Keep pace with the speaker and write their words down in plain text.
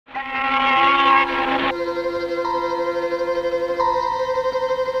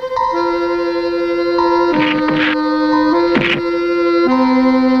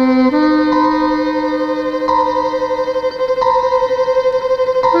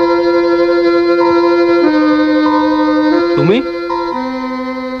তুমি?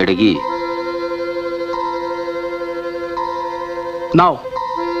 এটা কি? নাও,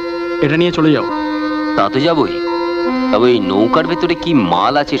 এটা নিয়ে চলে যাও। তা তো যাবই, তবে এই নৌকার ভেতরে কি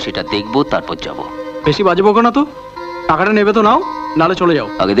মাল আছে সেটা দেখবো, তারপর যাব। বেশি বাজে বকো না তো, টাকাটা নেবে তো নাও, নালে চলে যাও।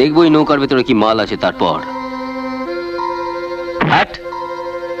 আগে দেখবো এই নৌকার ভেতরে কি মাল আছে, তারপর। হাট।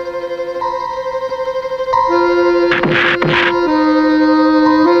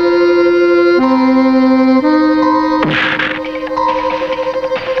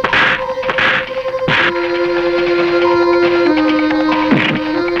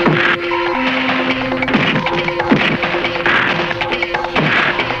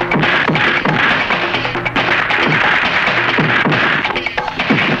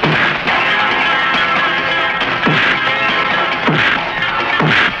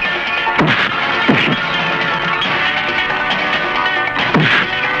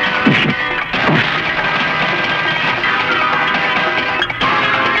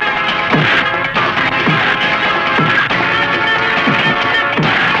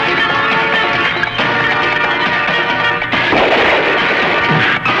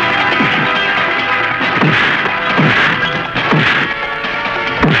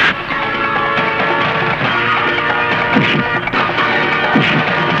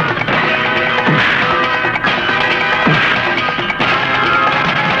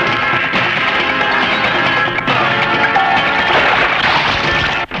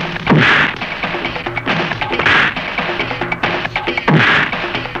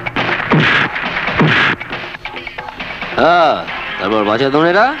 তারপর বাচ্চা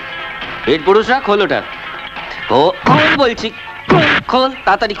দোনেরা, পেট পুরুষরা, খোল ওটা। খোল বলছি, খোল খোল,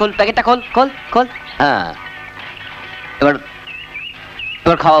 তাড়াতাড়ি খোল, প্যাকেটটা খোল খোল খোল। হ্যাঁ, এবার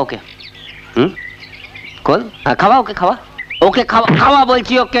এবার খাওয়া ওকে। খোল। হ্যাঁ, খাওয়া ওকে, খাওয়া ওকে, খাওয়া খাওয়া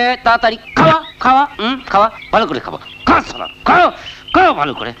বলছি ওকে, তাড়াতাড়ি খাওয়া খাওয়া। খাওয়া ভালো করে, খাওয়া খাওয়া খাও খাও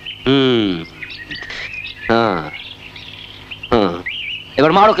ভালো করে। হ্যাঁ হ্যাঁ,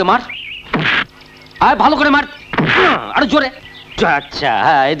 এবার মার ওকে, মার, আর ভালো করে মার, আরো জোরে। আচ্ছা,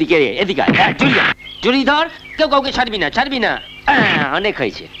 হ্যাঁ, এদিকে এদিকে, হ্যাঁ, জড়ি ধর, কেউ কাউকে ছাড়বি না, ছাড়বি না। অনেক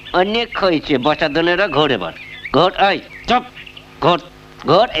হয়েছে, অনেক হয়েছে, বসাদনেরা ঘোর, এবার ঘোর, এই চপ, ঘোর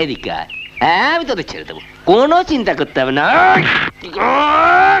ঘোর, এদিকে আয়। হ্যাঁ, আমি তোদের ছেড়ে দেবো, কোনো চিন্তা করতে হবে না।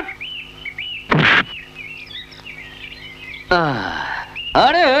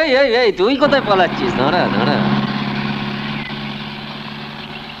 আরে এই তুই কোথায় পালাচ্ছিস? ধরা ধরা।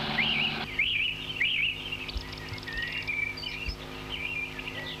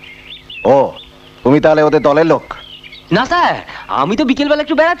 ও, তুমি তাহলে ওদের দলের লোক? না স্যার, আমি তো বিকেলবেলা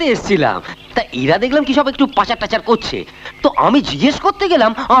একটু বেড়াতে এসেছিলাম, তা এরা দেখলাম কি সব একটু পাচার টাচার করছে, তো আমি জিজ্ঞেস করতে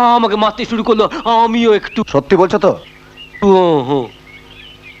গেলাম, আমাকে মারতে শুরু করলো, আমিও একটু। সত্যি বলছো তো?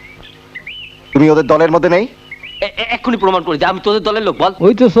 তুমি ওদের দলের মধ্যে নেই? এক্ষুনি প্রমাণ করে দে আমি তোদের দলের লোক, বল।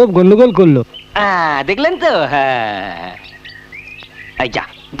 ওই তো সব গন্ডগোল করলো। দেখলেন তো? হ্যাঁ, এই যা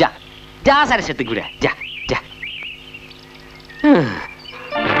যা যা, স্যারের সাথে ঘুরে যা যা।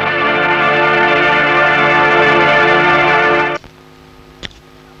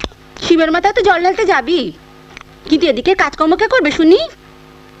 শিবের মাথায় তো জল ঢালতে যাবি, কিন্তু এদিকে কাজকর্ম কে করবে শুনি?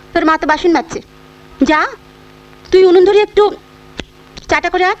 তোর মা তো বাসন বাজছে, যা তুই উনুন ধরে একটু চাটা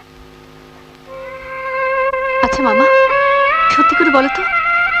করে আয়। আচ্ছা মামা, সত্যি করে বলো তো,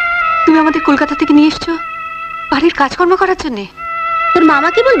 তুমি আমাদের কলকাতা থেকে নিয়ে এসছো বাড়ির কাজকর্ম করার জন্যে? তোর মামা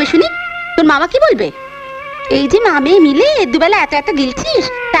কি বলবে শুনি? তোর মামা কি বলবে? এই যে মা মেয়ে মিলে দুবেলা এত এত গিলছিস,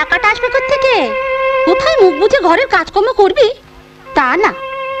 টাকাটা আসবে কোত্থেকে? কোথায় মুখ বুঝে ঘরের কাজকর্ম করবি? তা না,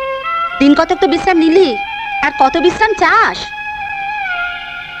 দিন কত তো বিশ্রাম নিলি, আর কত বিশ্রাম চাস?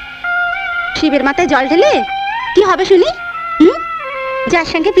 শিবের মাথায় জল ঢেলে কি হবে শুনি? যার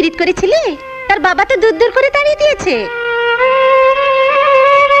সঙ্গে পীড়িত করেছিলি তার বাবা তো দূর দূর করে তাড়িয়ে দিয়েছে।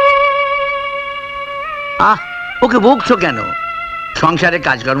 ওকে বকছো কেন? সংসারের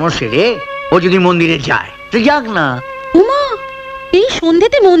কাজকর্ম সেরে ও যদি মন্দিরে যায় তো যাক না। উমা, এই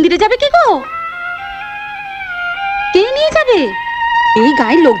সন্ধ্যেতে মন্দিরে যাবে কি গো? কে নিয়ে যাবে? এই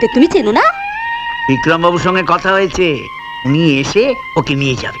গায়ের লোকদের তুমি চেনো না? বিক্রম বাবুর সঙ্গে কথা হয়েছে, উনি এসে ওকে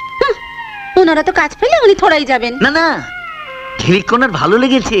নিয়ে যাবে। ওনারা তো কাজ পেলে উনি থোড়াই যাবেন। না না, ঝিলিকোনার ভালো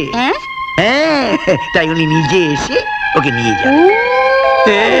লেগেছে, হ্যাঁ, তাই উনি নিজে এসে ওকে নিয়ে যাবে।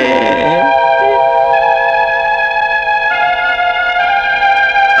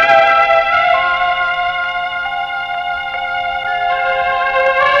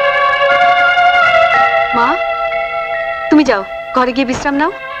 মা, তুমি যাও, ঘরে গিয়ে বিশ্রাম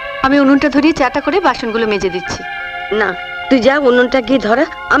নাও, আমি উনুনটা ধরিয়ে চাটা করে বাসনগুলো মেজে দিচ্ছি। না, তুই যা, উনুনটা গিয়ে ধরা,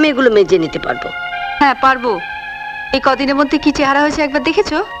 আমি এগুলো মেজে নিতে পারবো। হ্যাঁ পারবো। এই কদিনের মধ্যে কি চেহারা হয়েছে একবার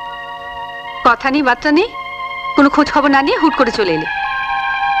দেখেছো? কথা নেই, বার্তা নেই, কোনো খোঁজ খবর না নিয়ে হুট করে চলে এলে।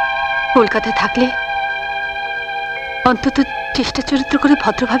 কলকাতায় থাকলে অন্তত চেষ্টা চরিত্র করে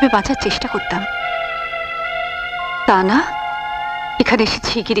ভদ্রভাবে বাঁচার চেষ্টা করতাম, তা না এখানে এসে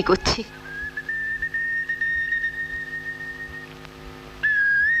ছিগিরি করছি।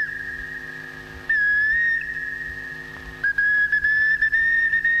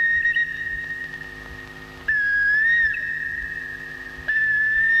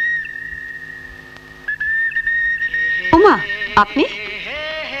 ওমা, আপনি?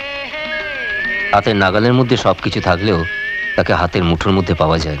 হাতের নাগালের মধ্যে সবকিছু থাকলেও তাকে হাতের মুঠোর মধ্যে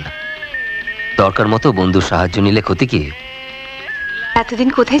পাওয়া যায় না। দরকার মতো বন্ধুর সাহায্য নিলে ক্ষতি কি? এতদিন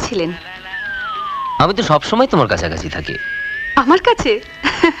কোথায় ছিলেন? আমি তো সবসময় তোমার কাছাকাছি থাকি। আমার কাছে?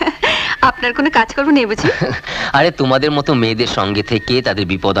 আপনার কোনো কাজকর্ম নেই বুঝি? আরে তোমাদের মতো মেয়েদের সঙ্গে থেকে তাদের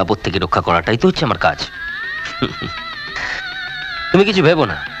বিপদ আপদ থেকে রক্ষা করাটাই তো হচ্ছে আমার কাজ। তুমি কিছু ভেবো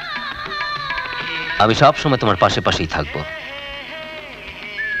না, আমি সব সময় তোমার পাশে পাশেই থাকবো।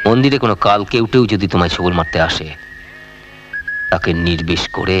 মন্দিরে কোনো কাল কেউটেও যদি তোমায় ছবল মারতে আসে, তাকে নির্বিষ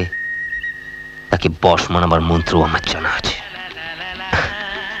করে তাকে বশ মানাবার মন্ত্র আমার জানা আছে।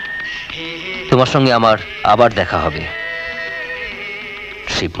 তোমার সঙ্গে আমার আবার দেখা হবে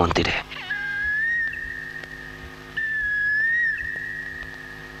শিব মন্দিরে।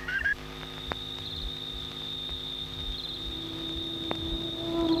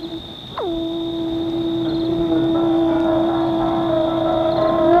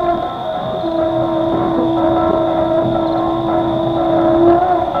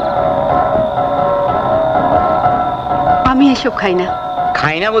 আমি এসব খাই না।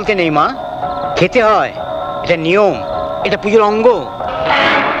 খাই না বলতে নেই মা, খেতে হয়, এটা নিয়ম, এটা পুজোর অঙ্গ।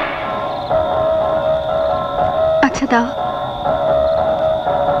 আচ্ছা দাও।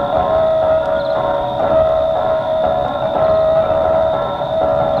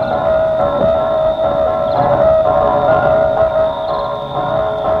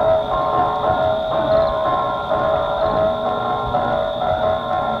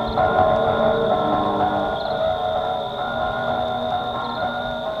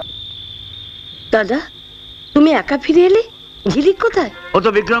 দাদা, তুমি একা ফিরে এলে? ঝিলিক কোথায়? ও তো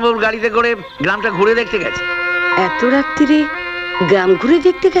বিক্রমবাবুর গাড়িতে করে গ্রামটা ঘুরে দেখতে গেছে। এত রাত্রিরে গ্রাম ঘুরে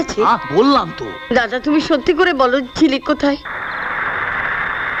দেখতে গেছে? বললাম তো। দাদা, তুমি সত্যি করে বলো, ঝিলিক কোথায়?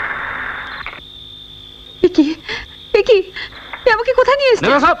 আমাকে কোথায় নিয়ে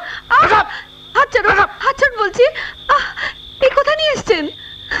এসছেন? হাত ছাড়ুন বলছি। এই কোথায় নিয়ে এসছেন?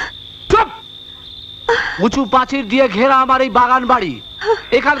 উঁচু প্রাচীর দিয়ে ঘেরা আমার এই বাগান বাড়ি,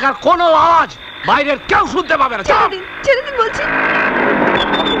 এখানকার কোনো আওয়াজ বাইরের কেউ শুনতে পাবে না। ছেড়ে দিন বলছি।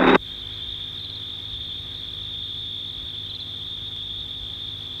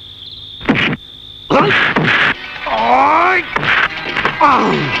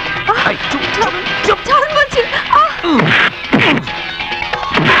 ছাড়ুন বলছি।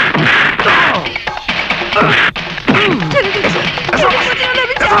 ছেড়ে দিন।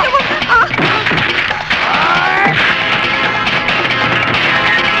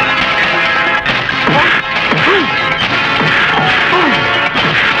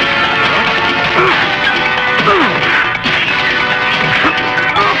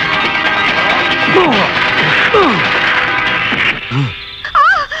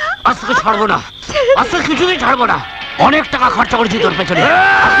 আজকে ছাড়বো না, আজকে কিছুতেই ছাড়বো না। অনেক টাকা খরচা করেছি তোর পেছনে।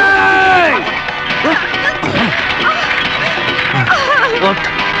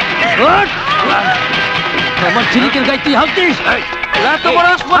 আমার ঝিলিকের গায়ে তুই হাত দিস? এত বড়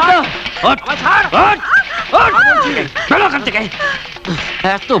আসপর্দা!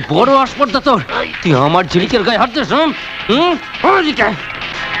 এত বড় আসপর্দা তোর, তুই আমার ঝিলিকের গায়ে হাত দিস?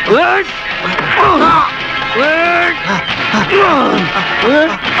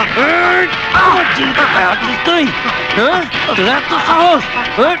 তুই এত সাহস?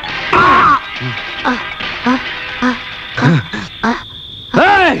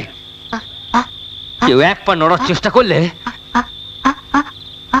 কেউ এক পা নড়ার চেষ্টা করলে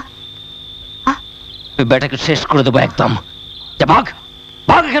বেটাকে শেষ করে দেবো একদম। ভাগ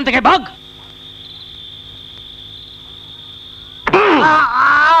ভাগ এখান থেকে, ভাগ।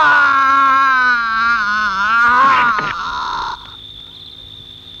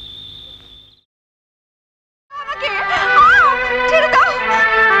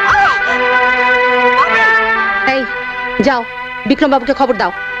 এই যাও, বিক্রম বাবুকে খবর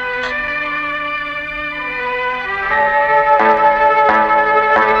দাও।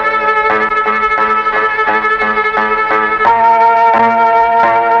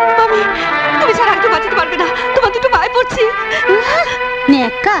 তুমি ছাড়া একটু বাঁচাতে পারবে না, তোমার দুটো পায়ে পড়ছি।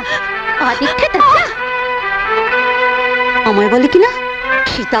 আমায় বলে কিনা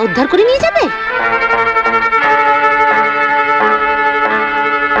সীতা উদ্ধার করে নিয়ে যাবে।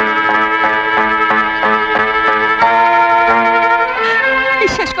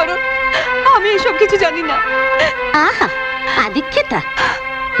 জানি না। আহা আদিক্ষেতা,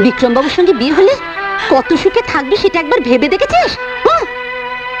 বিক্রমবাবুর সঙ্গে বিয়ে হলে কত সুখে থাকবি সেটা একবার ভেবে দেখেছিস?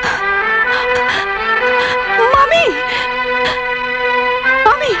 মামি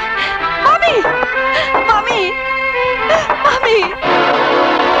মামি মামি মামি মামি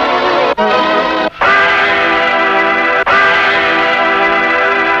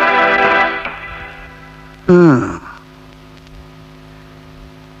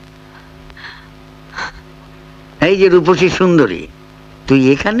এই যে রূপসী সুন্দরী, তুই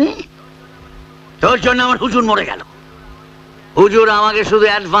এখানে? তোর জন্য আমার হুজুর মরে গেল। হুজুর আমাকে শুধু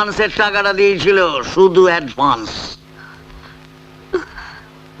অ্যাডভান্সের টাকাটা দিয়েছিল, শুধু অ্যাডভান্স।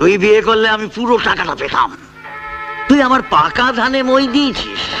 তুই বিয়ে করলে আমি পুরো টাকাটা পেতাম। তুই আমার পাকা ধানে মই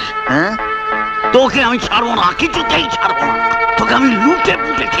দিয়েছিস। হ্যাঁ, তোকে আমি ছাড়বো না, কিছুতেই ছাড়বো না। তোকে আমি লুটে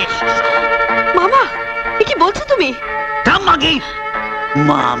পুটে খেয়েছি। মামা কি বলছো তুমি? মামাগি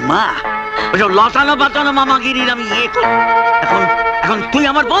মামা, ওসব লতানো বাতানো মামাগিরির আমি ইয়ে করি। এখন এখন তুই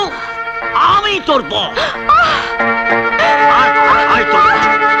আমার বউ, আমি তোর বউ।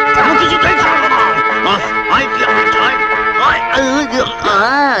 কিছুতেই ছাড়বো না।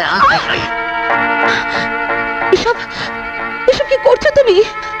 এসব এসব কি করছো তুমি?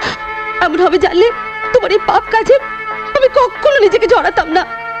 এমন হবে জানলে তোমার এই পাপ কাজে আমি কখনো নিজেকে জড়াতাম না।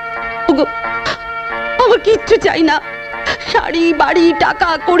 ওগো, আমার কিচ্ছু চাই না। শাড়ি, বাড়ি, টাকা,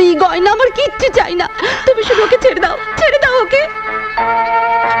 কড়ি, গয়না আমার কিচ্ছু চাই না। তুমি শুধু ওকে ছেড়ে দাও, ছেড়ে দাও ওকে।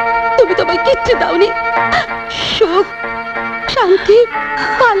 তুমি তোমায় কিচ্ছু দাওনি, সুখ, শান্তি,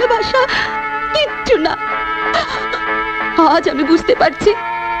 ভালোবাসা কিচ্ছু না। আজ আমি বুঝতে পারছি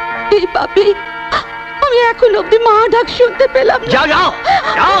এই পাপে আমি এখন অব্দি মা ডাক শুনতে পেলাম না। যাও যাও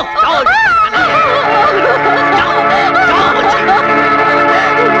যাও যাও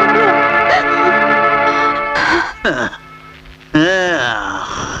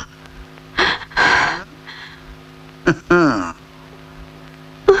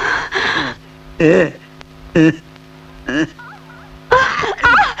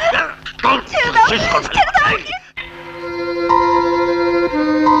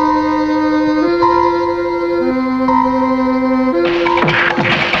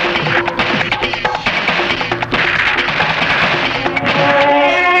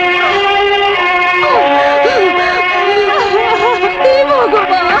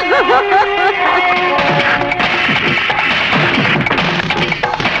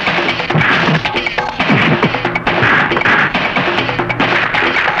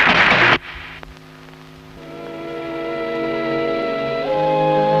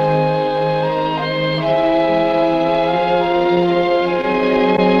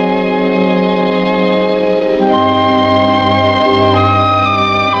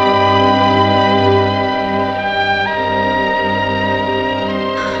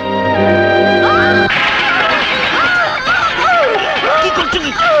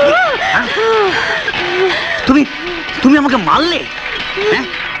তুমি আমাকে মারলে?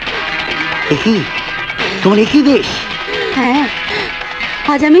 তোমার একই দেশ? হ্যাঁ,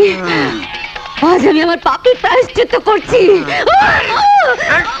 আজ আমি আমার পাপের প্রায়শ্চিত্ত করছি।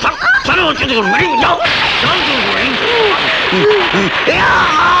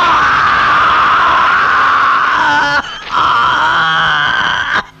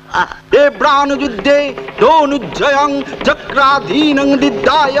 प्राणयुद्धे दोनुज्जयं चक्राधीनं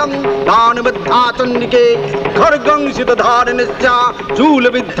दिद्धायं दानविद्धा चण्डिके खड्गं सितधारिणश्च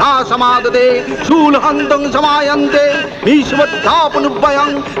शूलविद्धा समाददे शूलहन्तं समायन्ते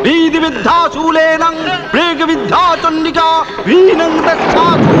भीष्मद्धापनुभयं वीदिविद्धा शूलेन प्रेगविद्धा चण्डिका वीनं दक्षा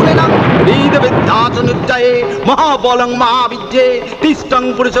शूलेन वीदविद्धा चनुज्जये महाबलं महाविद्ये तिष्ठं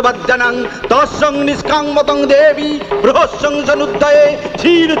पुरुषवज्जनं तस्सं निष्कामतं देवी बृहस्सं सनुद्धये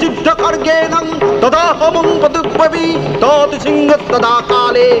क्षीरचिद्ध खड्गेन तदाहमं पदुपवि तत् सिंहस्तदा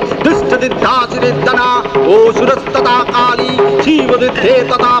काले दुष्टदिद्धासिरिद्धना ओसुरस्तदा काली शिवदिद्धे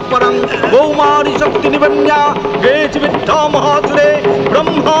तदा परं कौमारी शक्तिनिवन्या वेचविद्धा महासुरे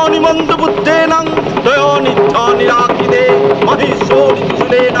ब्रह्माणि मन्दबुद्धेन दयानिद्धा निराकिदे महेश्वरि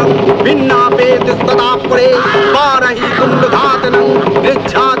त्रिशूलेन भिन्नापेतस्तदा परे वारहि कुण्डघातनं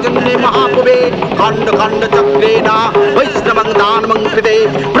निच्छाजन्ये महापुवे खण्ड खण्ड चक्रेण वैष्णवं दानवं कृते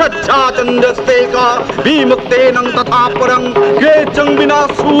प्रज्ञाचन्द्रस्तेका विमुक्तेन तथा परं ये चं विना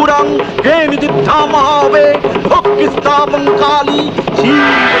सूरं ये निजिद्धा महावे भोक्तिस्तापं काली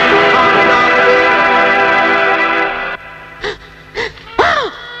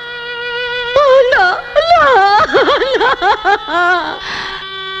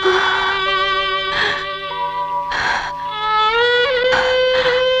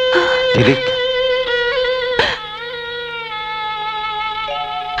দিদিক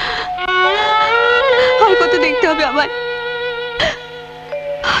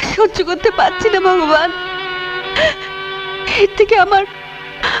সহ্য করতে পারছি না ভগবান। এর থেকে আমার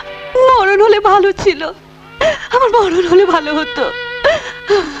মরণ হলে ভালো ছিল, আমার মরণ হলে ভালো হতো।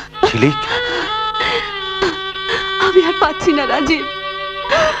 ঝিলিক, আমি আর পাচ্ছি না রাজীব,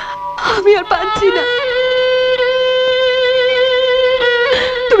 আমি আর পাচ্ছি না।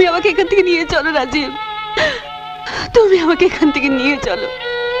 তুমি আমাকে এখান থেকে নিয়ে চলো রাজীব, তুমি আমাকে এখান থেকে নিয়ে চলো।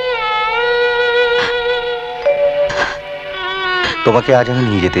 তোমাকে আজ আমি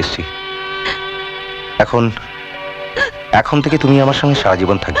নিয়ে যেতে এসেছি। এখন থেকে তুমি আমার সঙ্গে সারা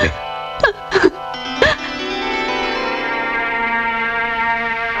জীবন থাকবে।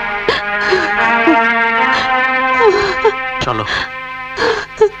 চলো।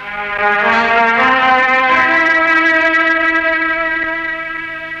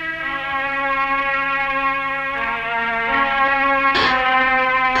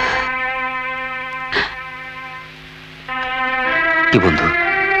 কি বন্ধু,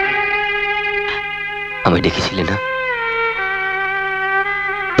 আমায় ডেকেছিলে না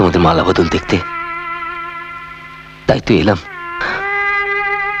তোমাদের মালা বদল দেখতে? তাই তো এলাম।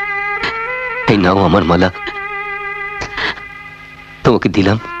 এই নাও আমার মালা, তোমাকে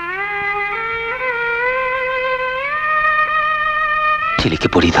দিলাম। ছেলেকে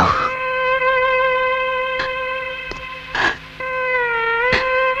পরিয়ে দাও।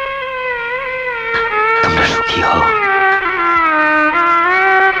 তোমরা সুখী হও।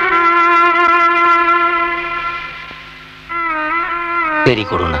 দেরি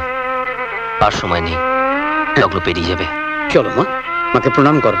করো না, আর সময় নেই, লগ্ন পেরিয়ে যাবে। চলো মা, মাকে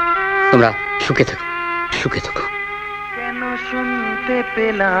প্রণাম করো। তোমরা সুখে থাকো, সুখে থাকো। কেন শুনতে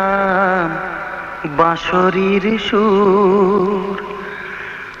পেলাম বাঁশরীর সুর,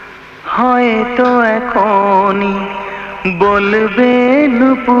 হয়তো এখনই বলবে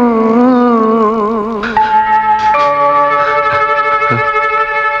নুপুর।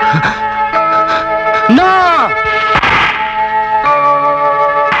 না,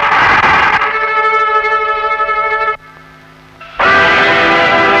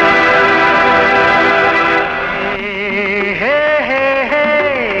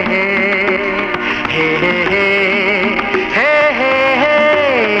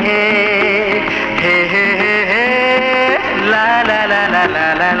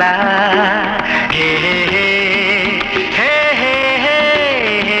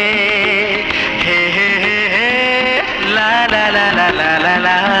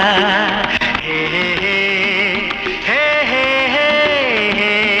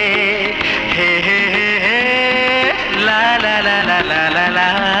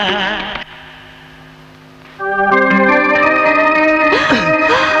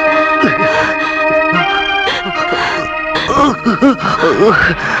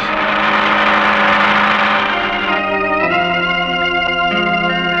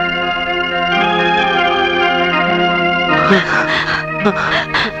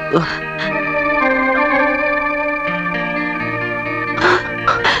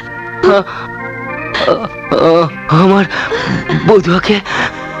 আমার বধুয়াকে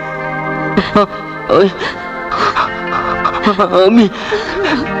আমি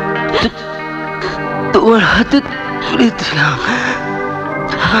তোমার হাতে তুলে দিলাম।